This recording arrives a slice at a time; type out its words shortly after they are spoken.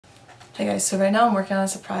Hey guys, so right now I'm working on a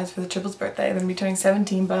surprise for the triple's birthday. I'm going to be turning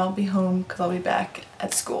 17, but I won't be home because I'll be back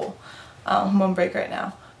at school. I'm on break right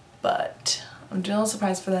now. But I'm doing a little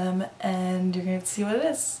surprise for them, and you're going to see what it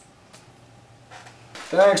is.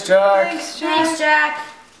 Thanks, Jack. Thanks, Jack. Thanks, Jack,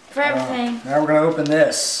 for everything. Now we're going to open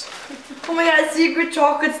this. Oh my god, secret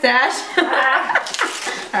chocolate stash.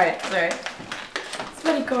 Alright, sorry. It's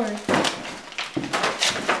funny card.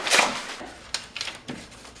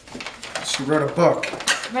 She wrote a book.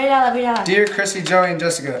 Read it out, read it out. Dear Chrissy, Joey, and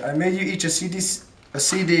Jessica, I made you each a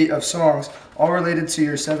CD of songs all related to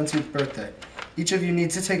your 17th birthday. Each of you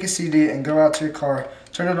needs to take a CD and go out to your car,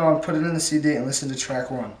 turn it on, put it in the CD, and listen to track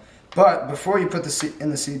 1. But before you put in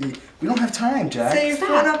the CD, we don't have time, Jack. Set your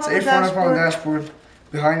phone up on the dashboard.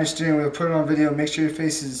 Behind your steering wheel, put it on video, make sure your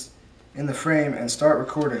face is in the frame, and start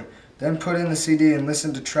recording. Then put in the CD and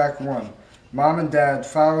listen to track 1. Mom and Dad,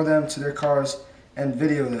 follow them to their cars and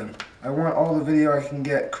video them. I want all the video I can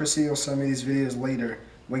get. Chrissy will send me these videos later.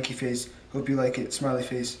 Winky face. Hope you like it. Smiley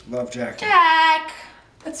face. Love, Jack. Jack!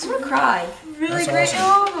 Let's sort of cry. Really That's great. awesome.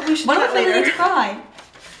 Oh, but we should do it later. Let's cry.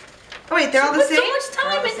 Oh wait, they're all the same? Put so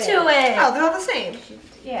much time into it. Oh, they're all the same.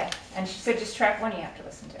 Yeah, and she said just track 1 you have to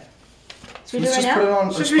listen to. Should we do it right Put it now?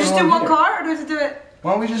 on, Should we just do one car, or do we have to do it?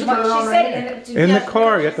 Why don't we just put it on She right said here? In the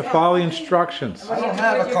car, you have to follow the instructions. I don't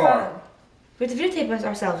have a car. We have to videotape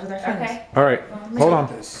ourselves with our phones. Okay. All right, hold on.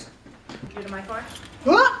 This. Do to my car?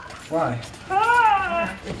 Why?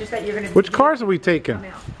 It's just that you're gonna. Which cars are we taking?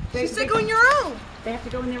 You still go in your own. They have to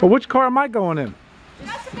go in there. Well, which car am I going in?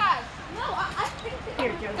 Jessica's. No, I think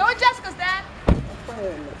Here, Joe. go with Jessica's, Dad.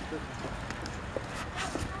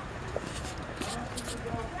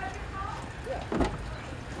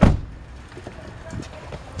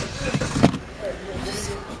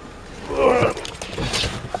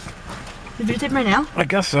 The videotape right now? I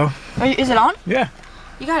guess so. Is it on? Yeah.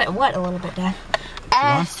 You got it wet a little bit, Dad.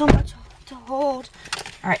 So much to hold.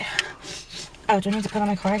 Alright. Oh, do I need to put on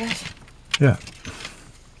my car, I guess? Yeah.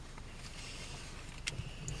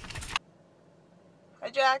 Hi,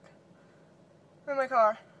 Jack. I'm in my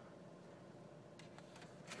car.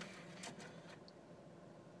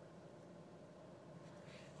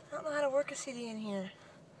 I don't know how to work a CD in here.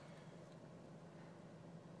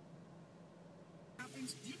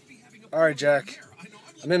 Alright, Jack.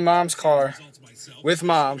 I'm in Mom's car. With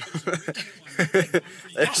Mom.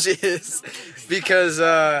 There she is. Because,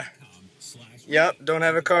 yep, don't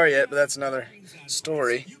have a car yet, but that's another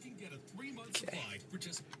story. Okay.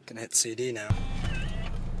 Gonna hit CD now.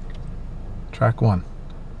 Track 1.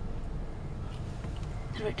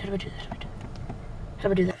 How do I do that? How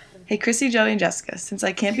do I do that? Hey Chrissy, Joey, and Jessica, since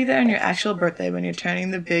I can't be there on your actual birthday when you're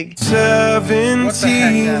turning the big 17. What the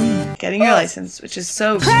heck, Dad? getting your license, which is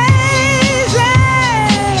so Crazy.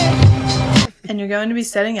 And you're going to be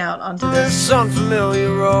setting out onto this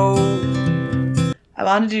Unfamiliar road. I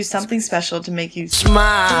want to do something special to make you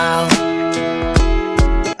Smile.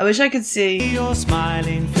 I wish I could see Your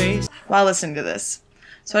smiling face. while listening to this.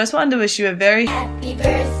 So I just wanted to wish you a very Happy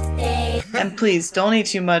birthday. and please don't eat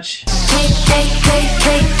too much.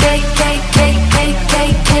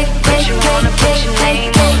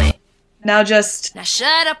 Now just Now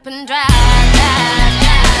shut up and drive.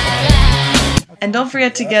 and don't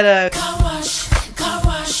forget to get a Car wash.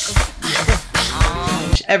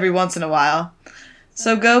 every once in a while.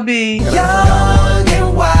 So go be Young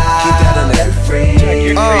and wild.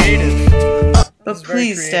 You're creative. but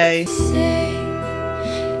please stay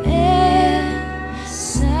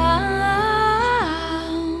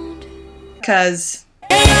Sound. because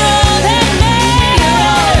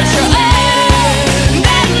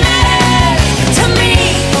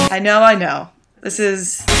I know. This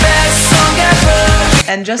is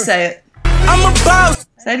and just say it. I'm about.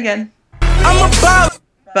 Say it again. I'm about.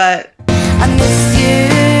 But I miss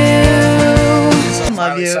you.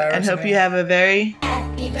 love you and hope you have a very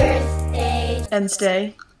Happy birthday. and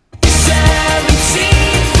stay. 17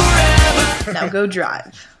 forever. Now go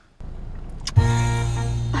drive.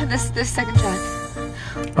 This second track.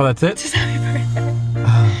 Oh, that's it? Just happy birthday.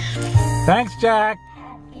 Thanks, Jack.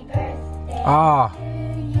 Happy birthday. Ah.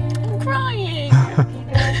 I'm crying. I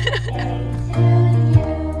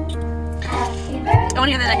want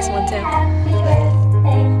to hear the next one too.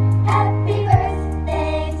 Happy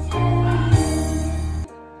birthday to you.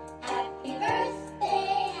 Happy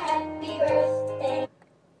birthday, happy birthday.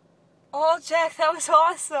 Oh, Jack, that was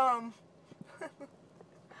awesome.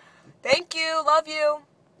 Thank you. Love you.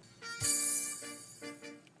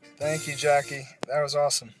 Thank you, Jackie. That was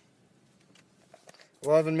awesome.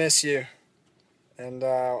 Love and miss you. And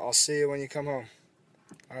I'll see you when you come home.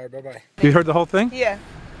 All right, bye-bye. You heard the whole thing? Yeah.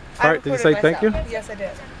 All right, did you say thank you? Yes, I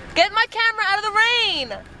did. Get my camera out of the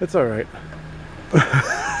rain! It's all right.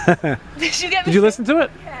 Did you get me? Did you listen to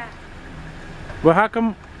it? Yeah. Well, how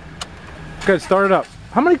come? Good, start it up.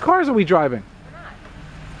 How many cars are we driving?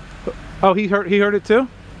 Oh, he heard it too?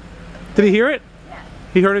 Did he hear it? Yeah.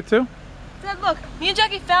 He heard it too? Dad, look, me and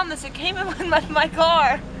Jackie found this. It came in with my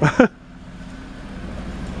car.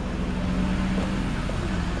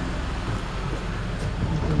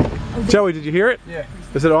 Joey, did you hear it? Yeah.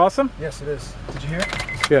 Is it awesome? Yes, it is. Did you hear it?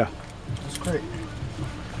 Yeah. It's great.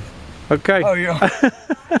 Okay. Oh, yeah.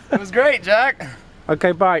 It was great, Jack.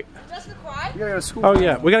 Okay, bye. Jessica cried? You gotta go to school. Oh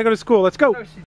yeah, we gotta go to school. Let's go.